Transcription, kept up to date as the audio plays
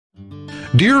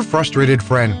Dear frustrated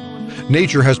friend,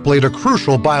 nature has played a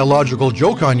crucial biological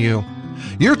joke on you.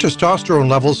 Your testosterone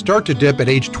levels start to dip at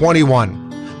age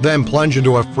 21, then plunge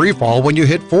into a free fall when you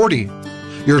hit 40.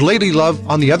 Your lady love,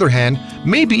 on the other hand,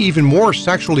 may be even more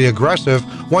sexually aggressive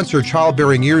once your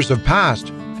childbearing years have passed,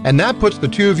 and that puts the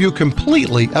two of you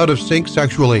completely out of sync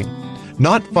sexually.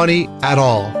 Not funny at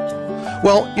all.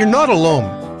 Well, you're not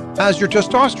alone. As your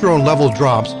testosterone level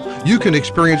drops, you can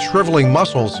experience shriveling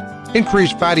muscles,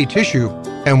 increased fatty tissue,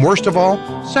 and worst of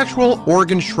all, sexual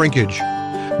organ shrinkage.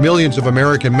 Millions of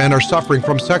American men are suffering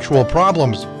from sexual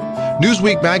problems.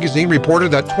 Newsweek magazine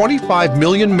reported that 25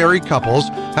 million married couples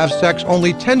have sex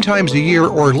only 10 times a year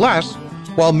or less,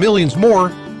 while millions more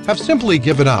have simply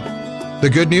given up. The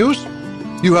good news?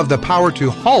 You have the power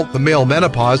to halt the male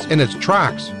menopause in its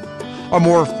tracks. A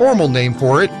more formal name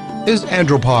for it is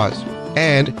andropause,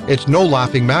 and it's no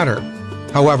laughing matter.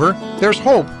 However, there's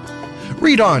hope.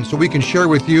 Read on so we can share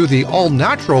with you the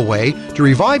all-natural way to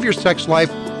revive your sex life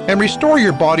and restore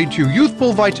your body to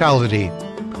youthful vitality.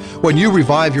 When you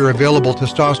revive your available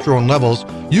testosterone levels,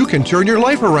 you can turn your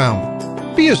life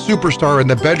around. Be a superstar in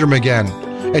the bedroom again.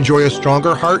 Enjoy a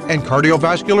stronger heart and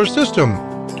cardiovascular system.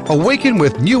 Awaken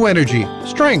with new energy,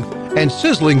 strength, and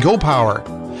sizzling go power.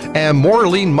 And more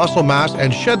lean muscle mass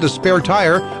and shed the spare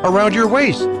tire around your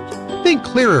waist. Think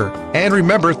clearer and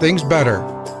remember things better.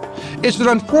 It's an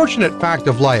unfortunate fact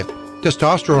of life.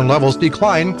 Testosterone levels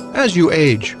decline as you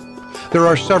age. There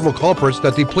are several culprits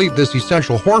that deplete this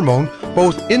essential hormone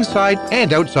both inside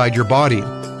and outside your body.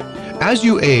 As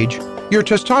you age, your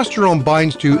testosterone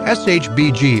binds to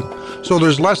SHBG, so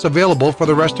there's less available for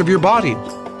the rest of your body.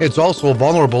 It's also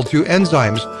vulnerable to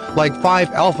enzymes like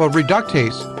 5-alpha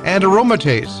reductase and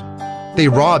aromatase. They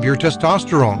rob your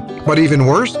testosterone, but even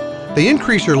worse, they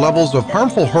increase your levels of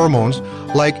harmful hormones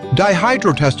like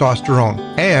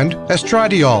dihydrotestosterone and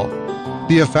estradiol.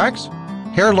 The effects?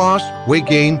 Hair loss, weight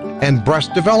gain, and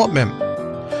breast development.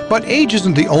 But age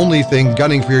isn't the only thing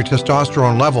gunning for your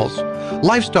testosterone levels.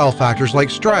 Lifestyle factors like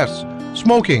stress,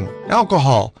 smoking,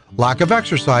 alcohol, lack of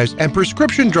exercise, and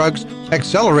prescription drugs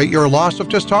accelerate your loss of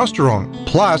testosterone.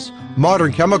 Plus,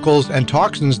 modern chemicals and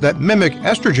toxins that mimic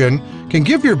estrogen can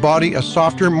give your body a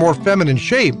softer, more feminine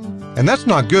shape, and that's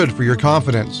not good for your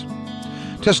confidence.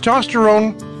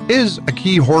 Testosterone is a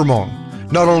key hormone,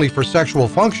 not only for sexual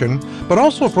function, but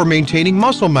also for maintaining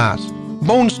muscle mass,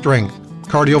 bone strength,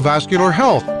 cardiovascular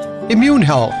health, immune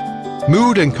health,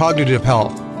 mood and cognitive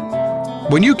health.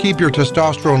 When you keep your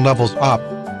testosterone levels up,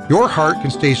 your heart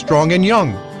can stay strong and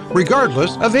young,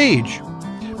 regardless of age.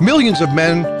 Millions of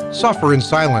men suffer in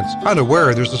silence,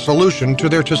 unaware there's a solution to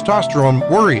their testosterone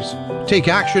worries. Take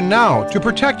action now to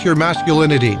protect your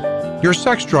masculinity, your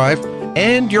sex drive,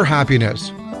 and your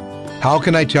happiness. How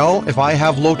can I tell if I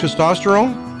have low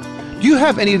testosterone? Do you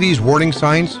have any of these warning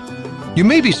signs? You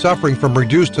may be suffering from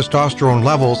reduced testosterone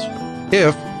levels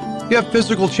if you have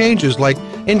physical changes like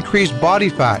increased body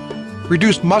fat,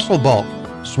 reduced muscle bulk,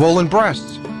 swollen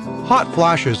breasts, hot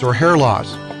flashes or hair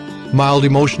loss, mild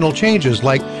emotional changes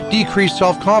like decreased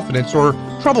self-confidence or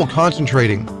trouble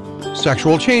concentrating,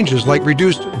 sexual changes like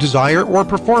reduced desire or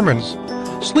performance,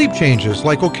 sleep changes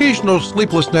like occasional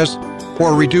sleeplessness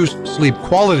or reduced sleep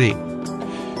quality.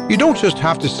 You don't just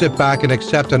have to sit back and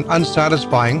accept an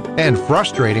unsatisfying and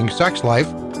frustrating sex life,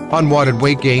 unwanted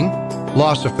weight gain,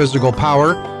 loss of physical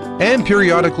power, and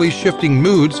periodically shifting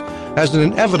moods as an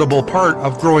inevitable part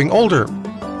of growing older.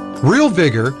 Real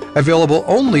Vigor, available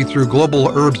only through Global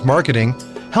Herbs Marketing,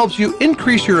 helps you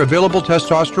increase your available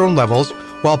testosterone levels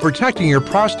while protecting your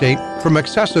prostate from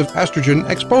excessive estrogen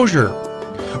exposure.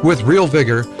 With Real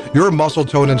Vigor, your muscle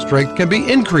tone and strength can be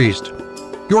increased.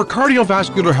 Your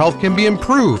cardiovascular health can be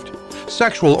improved.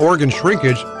 Sexual organ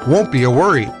shrinkage won't be a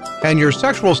worry, and your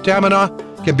sexual stamina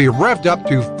can be revved up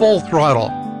to full throttle,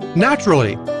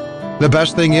 naturally. The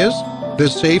best thing is,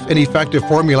 this safe and effective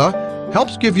formula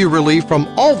helps give you relief from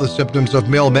all the symptoms of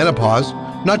male menopause,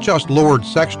 not just lowered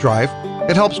sex drive.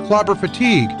 It helps clobber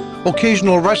fatigue,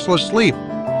 occasional restless sleep,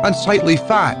 unsightly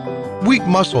fat, weak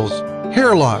muscles,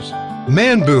 hair loss,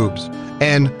 man boobs,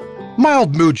 and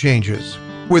mild mood changes.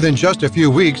 Within just a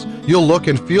few weeks, you'll look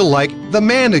and feel like the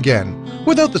man again,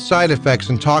 without the side effects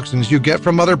and toxins you get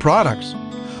from other products.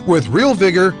 With Real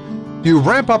Vigor, you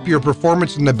ramp up your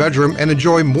performance in the bedroom and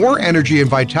enjoy more energy and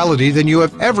vitality than you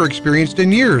have ever experienced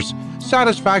in years.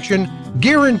 Satisfaction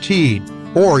guaranteed,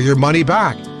 or your money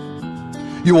back.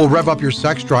 You will rev up your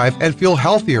sex drive and feel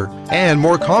healthier and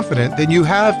more confident than you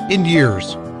have in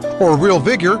years. Or Real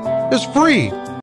Vigor is free.